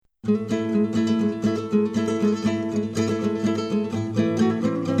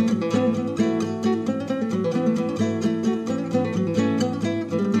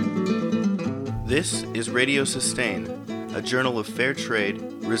This is Radio Sustain, a journal of fair trade,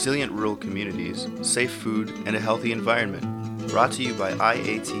 resilient rural communities, safe food, and a healthy environment, brought to you by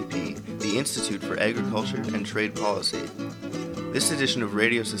IATP, the Institute for Agriculture and Trade Policy. This edition of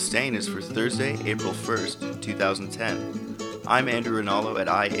Radio Sustain is for Thursday, April 1st, 2010. I'm Andrew Rinaldo at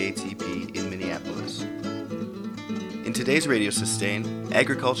IATP in Minneapolis. In today's Radio Sustain,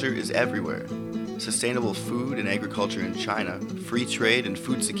 agriculture is everywhere. Sustainable food and agriculture in China, free trade and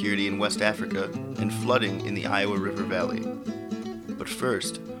food security in West Africa, and flooding in the Iowa River Valley. But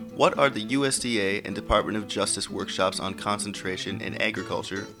first, what are the USDA and Department of Justice workshops on concentration in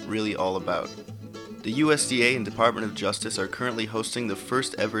agriculture really all about? The USDA and Department of Justice are currently hosting the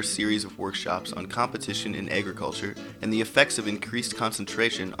first ever series of workshops on competition in agriculture and the effects of increased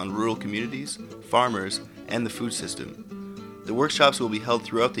concentration on rural communities, farmers, and the food system. The workshops will be held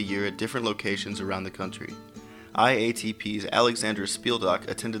throughout the year at different locations around the country. IATP's Alexandra Spieldock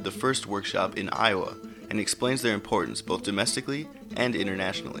attended the first workshop in Iowa and explains their importance both domestically and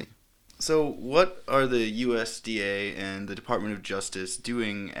internationally. So what are the USDA and the Department of Justice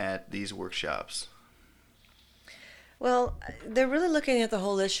doing at these workshops? Well, they're really looking at the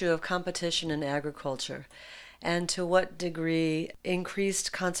whole issue of competition in agriculture and to what degree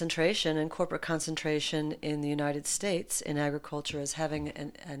increased concentration and corporate concentration in the United States in agriculture is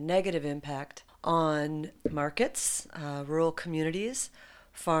having a negative impact on markets, rural communities,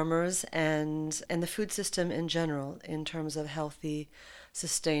 farmers, and the food system in general in terms of healthy,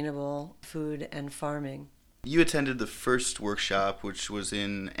 sustainable food and farming. You attended the first workshop, which was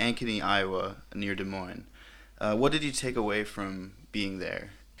in Ankeny, Iowa, near Des Moines. What did you take away from being there?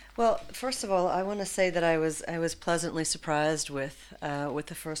 Well, first of all, I want to say that I was pleasantly surprised with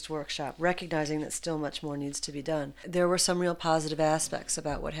the first workshop, recognizing that still much more needs to be done. There were some real positive aspects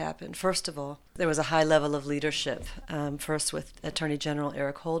about what happened. First of all, there was a high level of leadership, first with Attorney General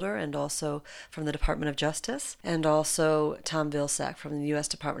Eric Holder and also from the Department of Justice, and also Tom Vilsack from the U.S.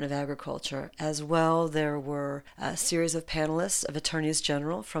 Department of Agriculture. As well, there were a series of panelists of attorneys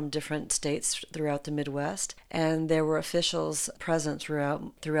general from different states throughout the Midwest, and there were officials present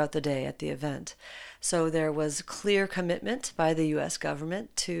throughout the day at the event. So there was clear commitment by the U.S.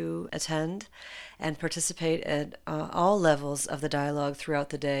 government to attend and participate at all levels of the dialogue throughout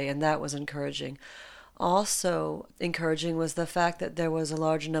the day, and that was encouraging. Also encouraging was the fact that there was a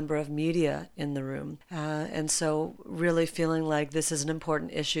large number of media in the room, and so really feeling like this is an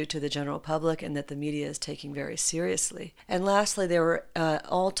important issue to the general public and that the media is taking very seriously. And lastly, there were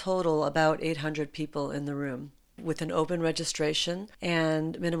all total about 800 people in the room, with an open registration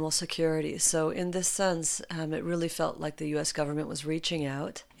and minimal security. So in this sense, it really felt like the U.S. government was reaching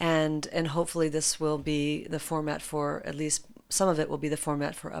out, and hopefully this will be the format for, at least some of it will be the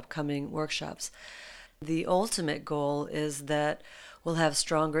format for upcoming workshops. The ultimate goal is that we'll have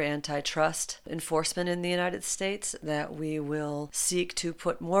stronger antitrust enforcement in the United States, that we will seek to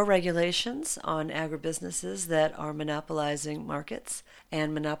put more regulations on agribusinesses that are monopolizing markets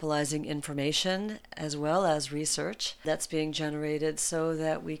and monopolizing information as well as research that's being generated so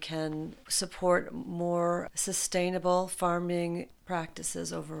that we can support more sustainable farming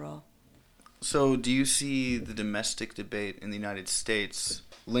practices overall. So do you see the domestic debate in the United States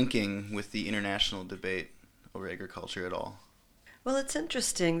linking with the international debate over agriculture at all? Well, it's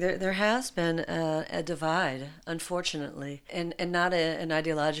interesting. There has been a divide, unfortunately, and not an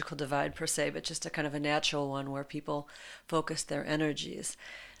ideological divide per se, but just a kind of a natural one where people focus their energies.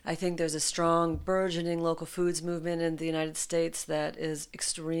 I think there's a strong burgeoning local foods movement in the United States that is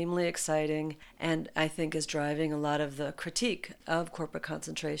extremely exciting and I think is driving a lot of the critique of corporate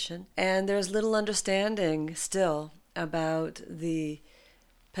concentration. And there's little understanding still about the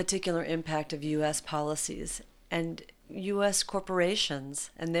particular impact of U.S. policies and U.S.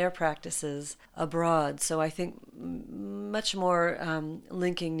 corporations and their practices abroad. So I think much more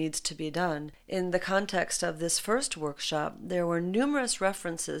linking needs to be done. In the context of this first workshop, there were numerous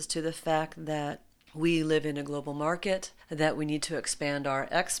references to the fact that we live in a global market, that we need to expand our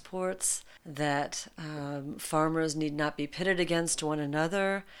exports, that farmers need not be pitted against one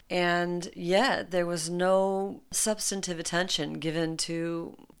another, and yet there was no substantive attention given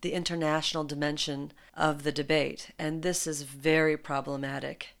to the international dimension of the debate, and this is very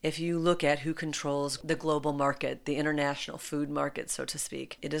problematic. If you look at who controls the global market, the international food market, so to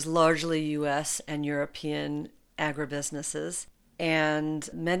speak, it is largely U.S. and European agribusinesses, and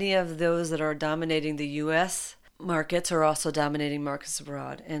many of those that are dominating the U.S. markets are also dominating markets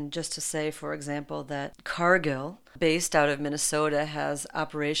abroad. And just to say, for example, that Cargill, based out of Minnesota, has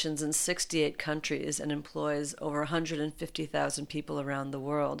operations in 68 countries and employs over 150,000 people around the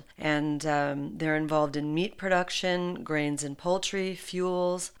world. And they're involved in meat production, grains and poultry,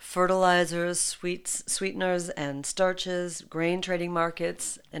 fuels, fertilizers, sweeteners and starches, grain trading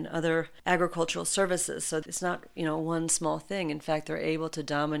markets, and other agricultural services. So it's not, one small thing. In fact, they're able to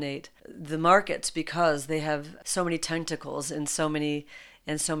dominate the markets because they have so many tentacles in so many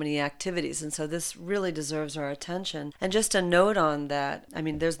activities. And so this really deserves our attention. And just a note on that,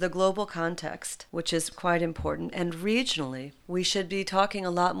 there's the global context, which is quite important. And regionally, we should be talking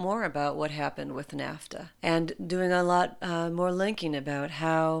a lot more about what happened with NAFTA and doing a lot more linking about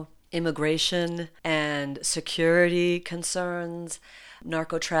how immigration and security concerns,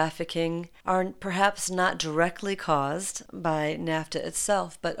 narco-trafficking are perhaps not directly caused by NAFTA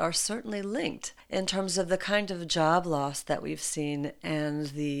itself, but are certainly linked in terms of the kind of job loss that we've seen and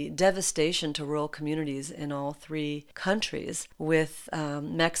the devastation to rural communities in all three countries, with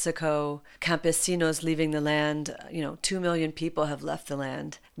Mexico, campesinos leaving the land. 2 million people have left the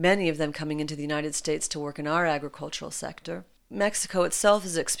land, many of them coming into the United States to work in our agricultural sector. Mexico itself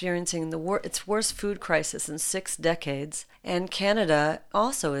is experiencing its worst food crisis in 6 decades, and Canada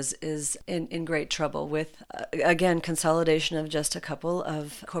also is in great trouble with, again, consolidation of just a couple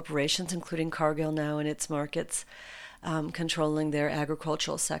of corporations, including Cargill now in its markets, controlling their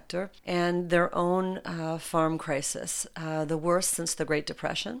agricultural sector, and their own farm crisis, the worst since the Great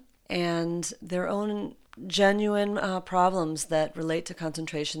Depression, and their own genuine problems that relate to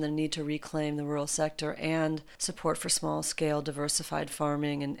concentration, the need to reclaim the rural sector, and support for small-scale diversified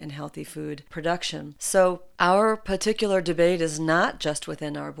farming and healthy food production. So our particular debate is not just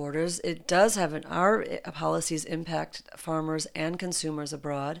within our borders. It does have our policies impact farmers and consumers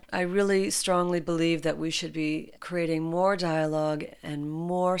abroad. I really strongly believe that we should be creating more dialogue and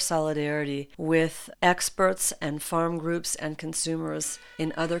more solidarity with experts and farm groups and consumers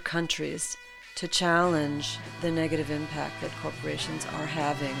in other countries to challenge the negative impact that corporations are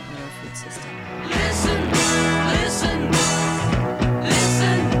having on our food system. Listen, listen,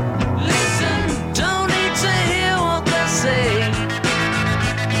 listen, listen. Don't need to hear what they say,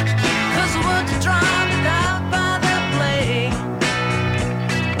 'cause the words are drowned out by their play.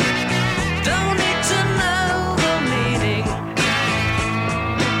 Don't need to know the meaning,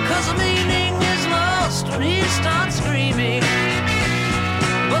 'cause the meaning is lost when he starts screaming.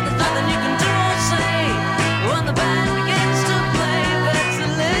 But there's nothing you can do or say when the band begins to play. Let's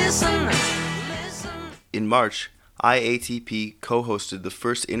listen. In March, IATP co-hosted the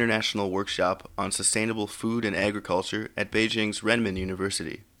first international workshop on sustainable food and agriculture at Beijing's Renmin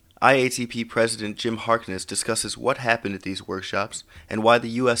University. IATP President Jim Harkness discusses what happened at these workshops and why the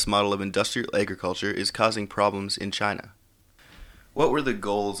U.S. model of industrial agriculture is causing problems in China. What were the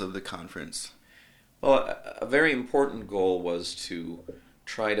goals of the conference? Well, a very important goal was to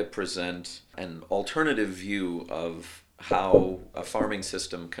try to present an alternative view of how a farming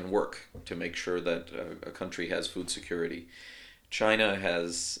system can work to make sure that a country has food security. China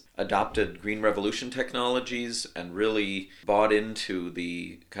has adopted Green Revolution technologies and really bought into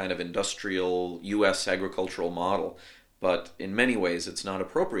the kind of industrial U.S. agricultural model. But in many ways, it's not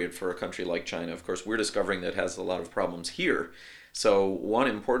appropriate for a country like China. Of course, we're discovering that it has a lot of problems here. So one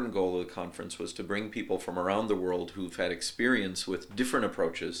important goal of the conference was to bring people from around the world who've had experience with different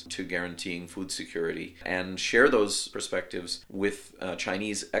approaches to guaranteeing food security and share those perspectives with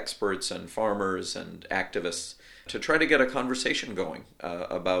Chinese experts and farmers and activists to try to get a conversation going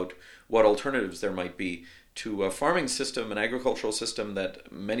about what alternatives there might be to a farming system, an agricultural system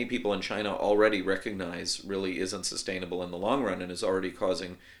that many people in China already recognize really isn't sustainable in the long run and is already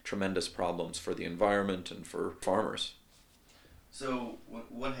causing tremendous problems for the environment and for farmers. So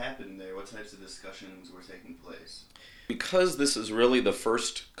what happened there? What types of discussions were taking place? Because this is really the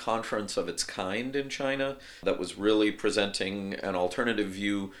first conference of its kind in China that was really presenting an alternative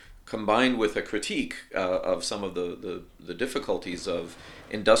view combined with a critique of some of the difficulties of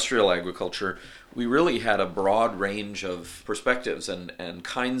industrial agriculture, we really had a broad range of perspectives and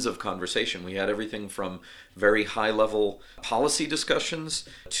kinds of conversation. We had everything from very high-level policy discussions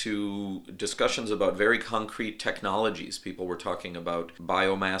to discussions about very concrete technologies. People were talking about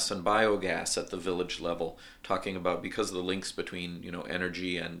biomass and biogas at the village level, talking about, because of the links between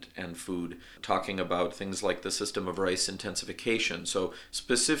energy and food, talking about things like the system of rice intensification. So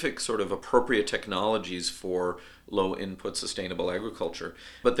specific sort of appropriate technologies for low-input sustainable agriculture.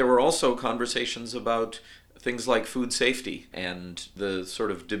 But there were also conversations about things like food safety and the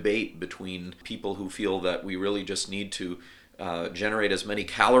sort of debate between people who feel that we really just need to generate as many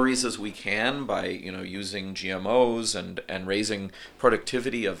calories as we can by using GMOs and raising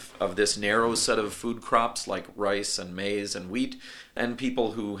productivity of this narrow set of food crops like rice and maize and wheat, and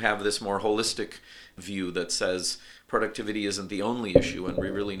people who have this more holistic view that says productivity isn't the only issue, and we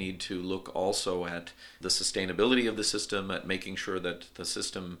really need to look also at the sustainability of the system, at making sure that the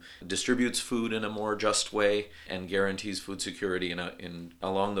system distributes food in a more just way and guarantees food security in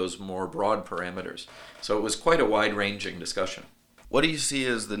along those more broad parameters. So it was quite a wide-ranging discussion. What do you see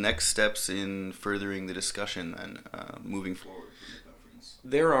as the next steps in furthering the discussion then, moving forward?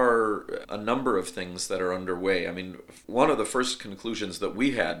 There are a number of things that are underway. I mean, one of the first conclusions that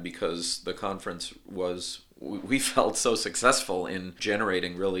we had, because the conference was, we felt so successful in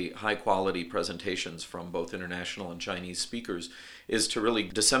generating really high-quality presentations from both international and Chinese speakers, is to really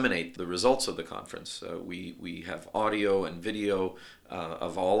disseminate the results of the conference. We have audio and video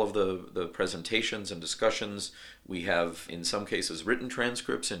of all of the presentations and discussions. We have, in some cases, written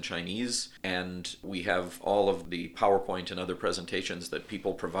transcripts in Chinese, and we have all of the PowerPoint and other presentations that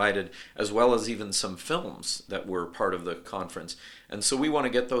people provided, as well as even some films that were part of the conference. And so we want to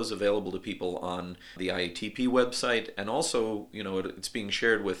get those available to people on the IATP website, and also, it's being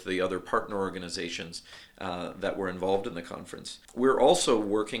shared with the other partner organizations that were involved in the conference. We're also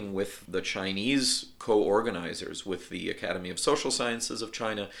working with the Chinese co-organizers, with the Academy of Social Sciences of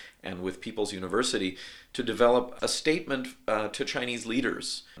China and with People's University, to develop a statement to Chinese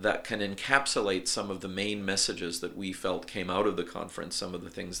leaders that can encapsulate some of the main messages that we felt came out of the conference, some of the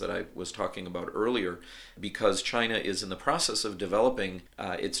things that I was talking about earlier, because China is in the process of developing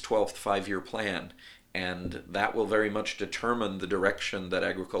its 12th five-year plan. And that will very much determine the direction that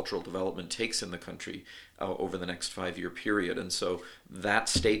agricultural development takes in the country over the next 5-year period. And so that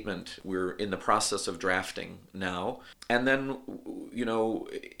statement we're in the process of drafting now. And then,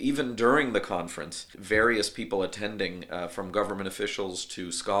 even during the conference, various people attending, from government officials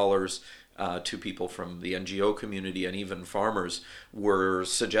to scholars, to people from the NGO community and even farmers, were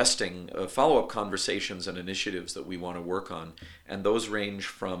suggesting follow-up conversations and initiatives that we want to work on. And those range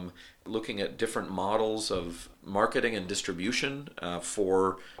from looking at different models of marketing and distribution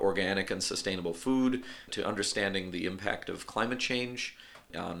for organic and sustainable food, to understanding the impact of climate change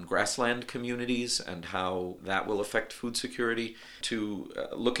on grassland communities and how that will affect food security, to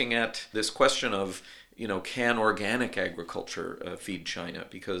looking at this question of can organic agriculture feed China?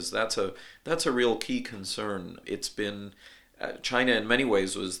 Because that's a real key concern. It's been China in many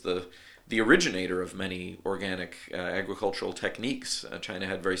ways was the originator of many organic agricultural techniques. China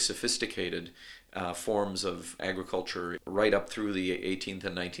had very sophisticated forms of agriculture right up through the 18th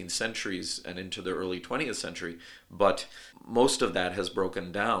and 19th centuries and into the early 20th century, but most of that has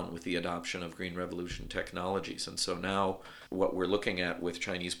broken down with the adoption of Green Revolution technologies. And so now what we're looking at with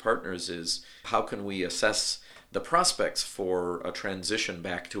Chinese partners is how can we assess the prospects for a transition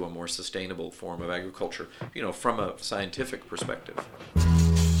back to a more sustainable form of agriculture, from a scientific perspective.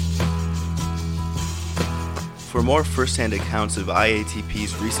 For more first-hand accounts of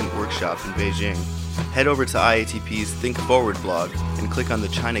IATP's recent workshop in Beijing, head over to IATP's Think Forward blog and click on the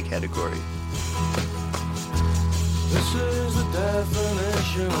China category. This is the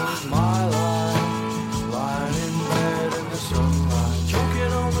definition of my life. Lying in bed in the sunlight,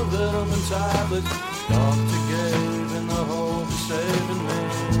 choking on the vitamin tablets doctor gave, in the hope of saving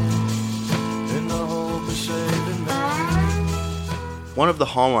me. In the hope of saving me. One of the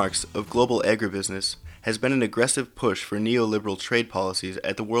hallmarks of global agribusiness has been an aggressive push for neoliberal trade policies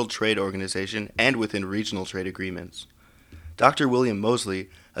at the World Trade Organization and within regional trade agreements. Dr. William Mosley,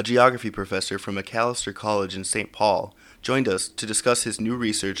 a geography professor from Macalester College in St. Paul, joined us to discuss his new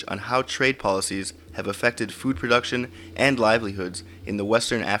research on how trade policies have affected food production and livelihoods in the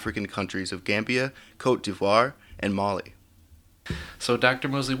Western African countries of Gambia, Côte d'Ivoire, and Mali. So, Dr.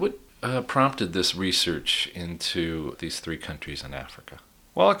 Mosley, what prompted this research into these three countries in Africa?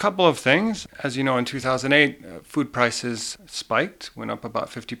 Well, a couple of things. As you know, in 2008, food prices spiked, went up about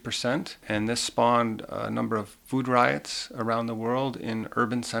 50%, and this spawned a number of food riots around the world in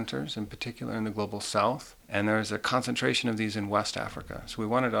urban centers, in particular in the global south. And there's a concentration of these in West Africa. So we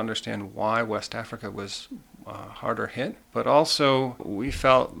wanted to understand why West Africa was harder hit. But also, we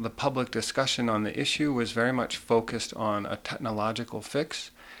felt the public discussion on the issue was very much focused on a technological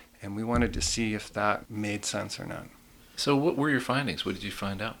fix, and we wanted to see if that made sense or not. So what were your findings? What did you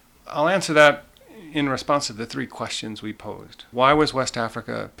find out? I'll answer that in response to the three questions we posed. Why was West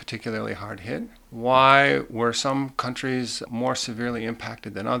Africa particularly hard hit? Why were some countries more severely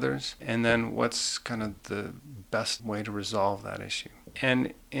impacted than others? And then what's kind of the best way to resolve that issue?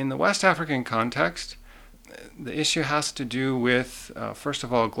 And in the West African context, The issue has to do with, first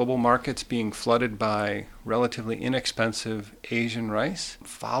of all, global markets being flooded by relatively inexpensive Asian rice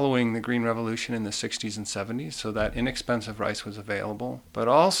following the Green Revolution in the 60s and 70s, so that inexpensive rice was available. But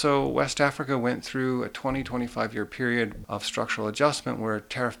also, West Africa went through a 20-25 year period of structural adjustment where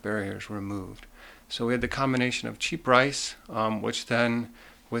tariff barriers were removed. So we had the combination of cheap rice, which then,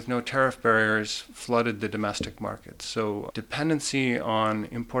 with no tariff barriers, flooded the domestic market. So dependency on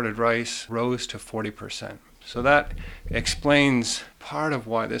imported rice rose to 40%. So that explains part of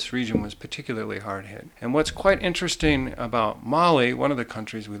why this region was particularly hard hit. And what's quite interesting about Mali, one of the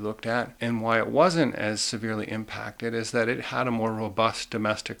countries we looked at, and why it wasn't as severely impacted, is that it had a more robust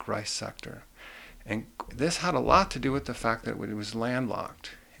domestic rice sector. And this had a lot to do with the fact that it was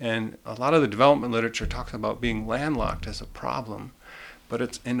landlocked. And a lot of the development literature talks about being landlocked as a problem, but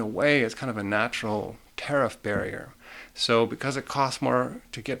it's, in a way, it's kind of a natural tariff barrier. So because it costs more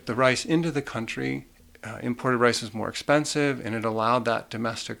to get the rice into the country, imported rice is more expensive, and it allowed that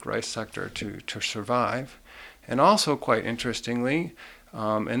domestic rice sector to survive. And also, quite interestingly,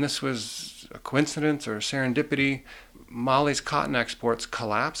 and this was a coincidence or a serendipity, Mali's cotton exports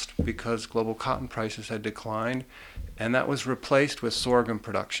collapsed because global cotton prices had declined, and that was replaced with sorghum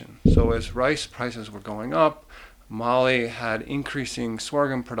production. So as rice prices were going up, Mali had increasing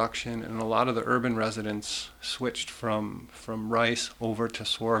sorghum production, and a lot of the urban residents switched from rice over to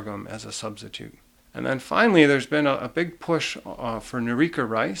sorghum as a substitute. And then finally, there's been a big push for Nurika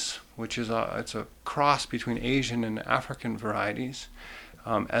rice, which is it's a cross between Asian and African varieties,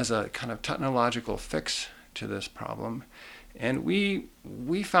 as a kind of technological fix to this problem. And we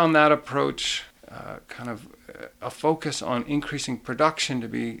found that approach kind of a focus on increasing production to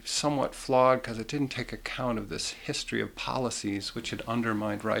be somewhat flawed because it didn't take account of this history of policies which had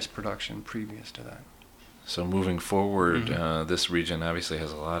undermined rice production previous to that. So moving forward, this region obviously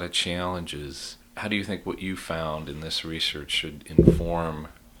has a lot of challenges. How do you think what you found in this research should inform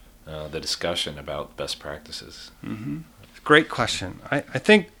the discussion about best practices? Great question. I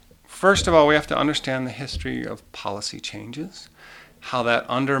think, first of all, we have to understand the history of policy changes, how that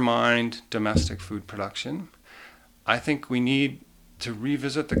undermined domestic food production. I think we need to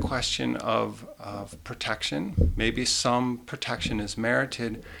revisit the question of protection. Maybe some protection is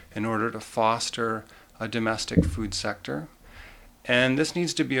merited in order to foster a domestic food sector. And this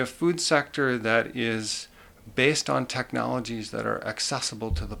needs to be a food sector that is based on technologies that are accessible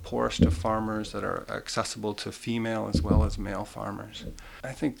to the poorest of farmers, that are accessible to female as well as male farmers.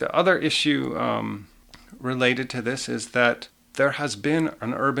 I think the other issue related to this is that there has been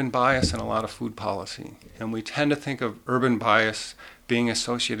an urban bias in a lot of food policy, and we tend to think of urban bias being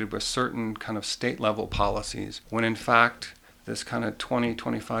associated with certain kind of state-level policies, when in fact this kind of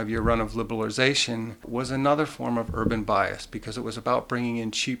 20-25 year run of liberalization was another form of urban bias, because it was about bringing in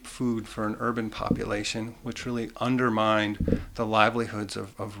cheap food for an urban population, which really undermined the livelihoods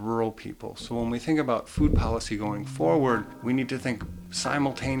of rural people. So when we think about food policy going forward, we need to think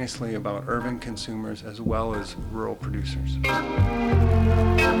simultaneously about urban consumers as well as rural producers.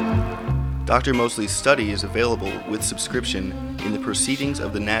 Dr. Mosley's study is available with subscription in the Proceedings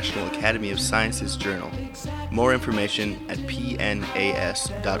of the National Academy of Sciences Journal. More information at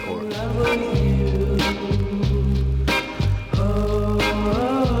pnas.org.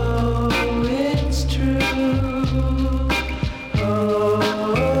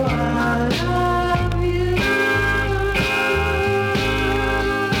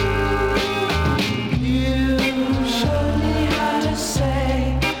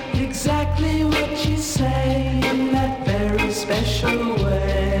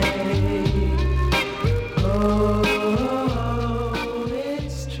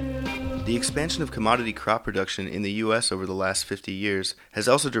 The expansion of commodity crop production in the U.S. over the last 50 years has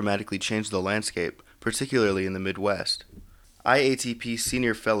also dramatically changed the landscape, particularly in the Midwest. IATP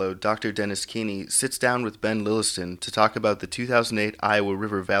Senior Fellow Dr. Dennis Keeney sits down with Ben Lilliston to talk about the 2008 Iowa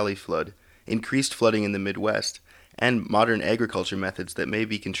River Valley flood, increased flooding in the Midwest, and modern agriculture methods that may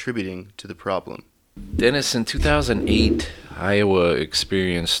be contributing to the problem. Dennis, in 2008, Iowa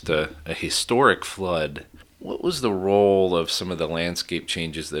experienced a historic flood. What was the role of some of the landscape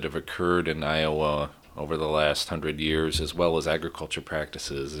changes that have occurred in Iowa over the last 100 years, as well as agriculture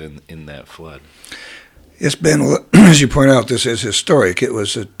practices in that flood? Yes, Ben, as you point out, this is historic. It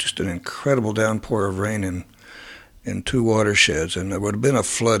was just an incredible downpour of rain in two watersheds, and there would have been a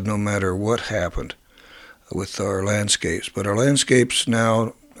flood no matter what happened with our landscapes. But our landscapes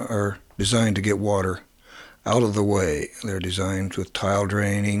now are designed to get water out of the way. They're designed with tile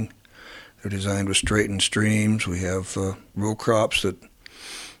draining. They're designed with straightened streams. We have row crops that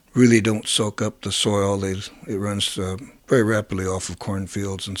really don't soak up the soil. It runs very rapidly off of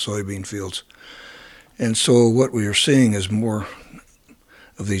cornfields and soybean fields. And so what we are seeing is more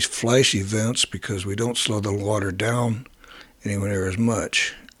of these flash events because we don't slow the water down anywhere as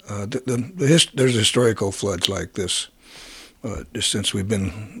much. There's historical floods like this just since we've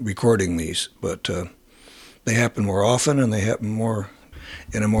been recording these, but they happen more often and they happen more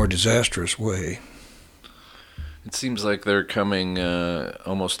in a more disastrous way. It seems like they're coming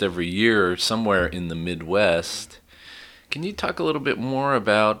almost every year somewhere in the Midwest. Can you talk a little bit more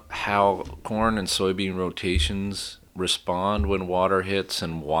about how corn and soybean rotations respond when water hits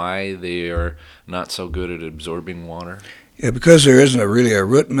and why they are not so good at absorbing water? Yeah, because there isn't really a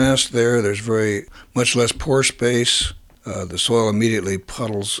root mass there, there's very much less pore space. The soil immediately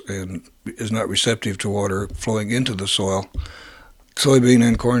puddles and is not receptive to water flowing into the soil. Soybean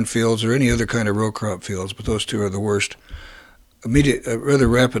and corn fields or any other kind of row crop fields, but those two are the worst, rather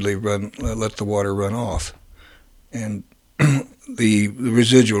rapidly let the water run off. And the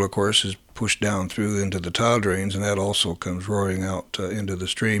residual, of course, is pushed down through into the tile drains, and that also comes roaring out into the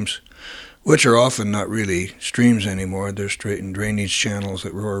streams, which are often not really streams anymore. They're straightened drainage channels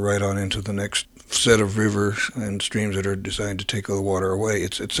that roar right on into the next set of rivers and streams that are designed to take all the water away.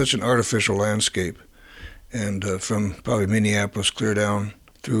 It's such an artificial landscape. And from probably Minneapolis clear down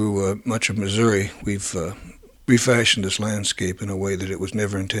through much of Missouri, we've refashioned this landscape in a way that it was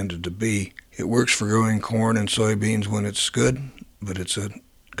never intended to be. It works for growing corn and soybeans when it's good, but it's going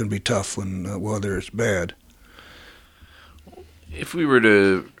to be tough when weather is bad. If we were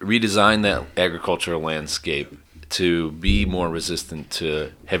to redesign that agricultural landscape to be more resistant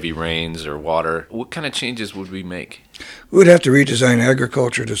to heavy rains or water, what kind of changes would we make? We would have to redesign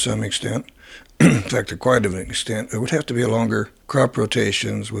agriculture to some extent. In fact, to quite an extent. It would have to be a longer crop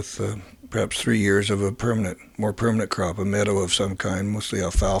rotations with perhaps 3 years of a more permanent crop, a meadow of some kind, mostly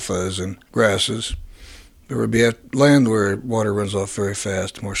alfalfas and grasses. There would be a land where water runs off very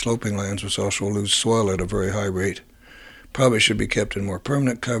fast, more sloping lands which also lose soil at a very high rate. Probably should be kept in more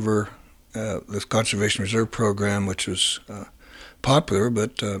permanent cover. This Conservation Reserve Program, which was popular,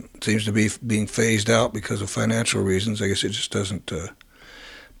 but seems to be being phased out because of financial reasons. I guess it just doesn't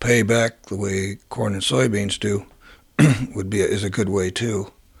pay back the way corn and soybeans do, is a good way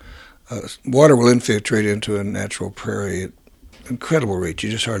too. Water will infiltrate into a natural prairie at incredible rate. You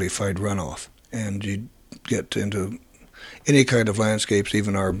just hardly find runoff, and you get into any kind of landscapes,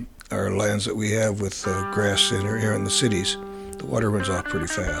 even our lands that we have with grass here in the cities. The water runs off pretty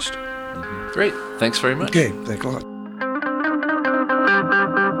fast. Mm-hmm. Great. Thanks very much. Okay, thanks a lot.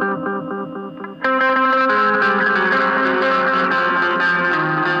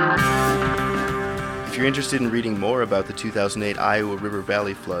 If you're interested in reading more about the 2008 Iowa River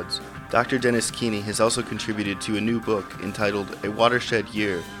Valley floods, Dr. Dennis Keeney has also contributed to a new book entitled A Watershed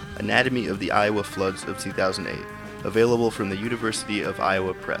Year, Anatomy of the Iowa Floods of 2008, available from the University of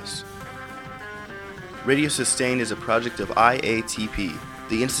Iowa Press. Radio Sustain is a project of IATP,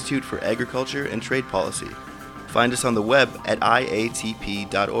 the Institute for Agriculture and Trade Policy. Find us on the web at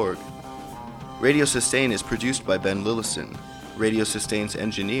iatp.org. Radio Sustain is produced by Ben Lillison. Radio Sustain's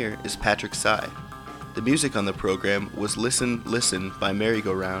engineer is Patrick Sy. The music on the program was Listen, Listen by Merry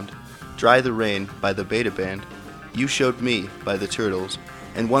Go Round, Dry the Rain by the Beta Band, You Showed Me by the Turtles,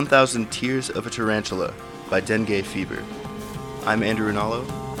 and 1000 Tears of a Tarantula by Dengue Fever. I'm Andrew Rinaldo.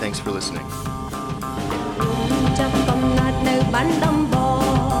 Thanks for listening.